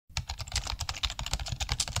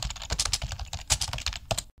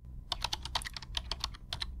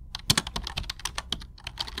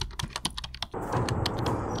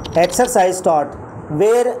Exercise taught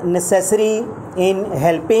where necessary in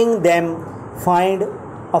helping them find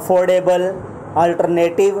affordable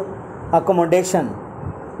alternative accommodation.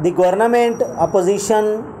 The government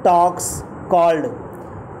opposition talks called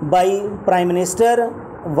by Prime Minister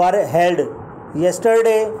were held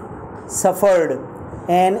yesterday suffered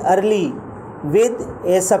an early with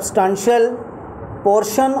a substantial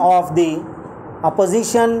portion of the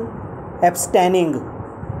opposition abstaining,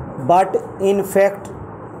 but in fact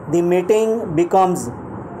the meeting becomes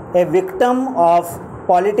a victim of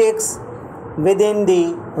politics within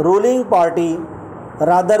the ruling party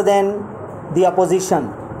rather than the opposition.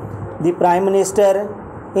 The Prime Minister's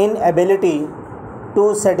inability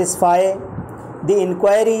to satisfy the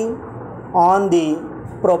inquiry on the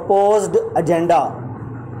proposed agenda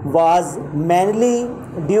was mainly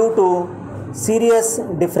due to serious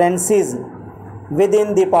differences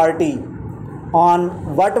within the party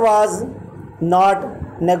on what was not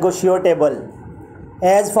negotiable.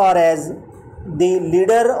 As far as the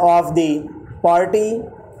leader of the party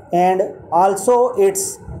and also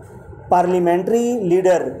its parliamentary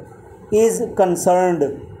leader is concerned,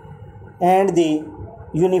 and the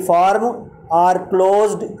uniform are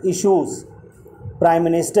closed issues, Prime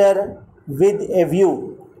Minister, with a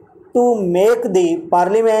view to make the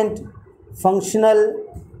Parliament functional,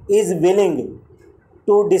 is willing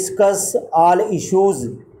to discuss all issues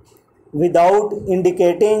without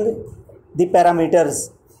indicating the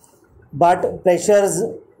parameters, but pressures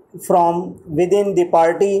from within the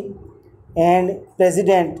party and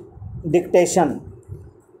President dictation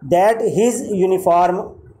that his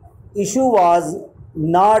uniform issue was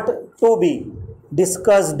not to be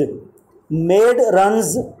discussed made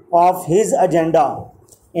runs of his agenda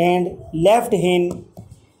and left him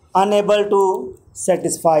unable to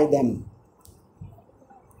satisfy them.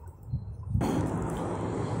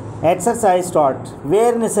 Exercise taught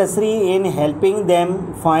where necessary in helping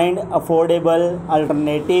them find affordable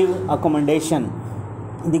alternative accommodation.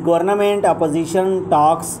 The government opposition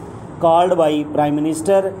talks called by Prime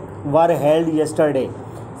Minister were held yesterday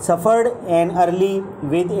suffered an early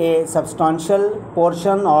with a substantial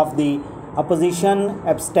portion of the opposition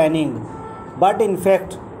abstaining, but in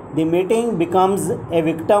fact the meeting becomes a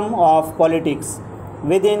victim of politics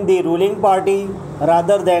within the ruling party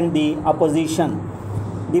rather than the opposition.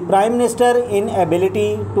 The Prime Minister's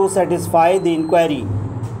inability to satisfy the inquiry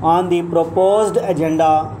on the proposed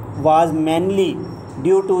agenda was mainly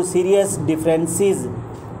due to serious differences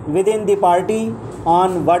within the party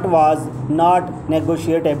on what was not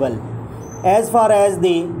negotiable. As far as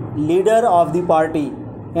the leader of the party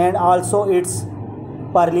and also its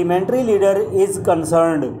parliamentary leader is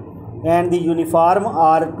concerned, and the uniform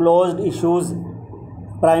are closed issues,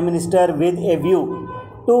 Prime Minister, with a view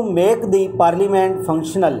to make the Parliament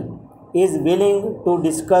functional, is willing to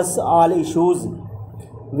discuss all issues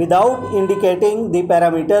without indicating the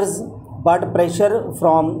parameters, but pressure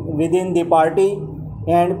from within the party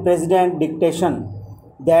and President dictation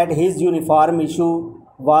that his uniform issue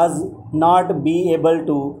was not be able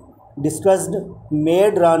to discussed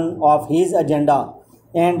made run of his agenda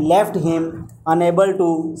and left him unable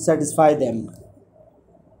to satisfy them.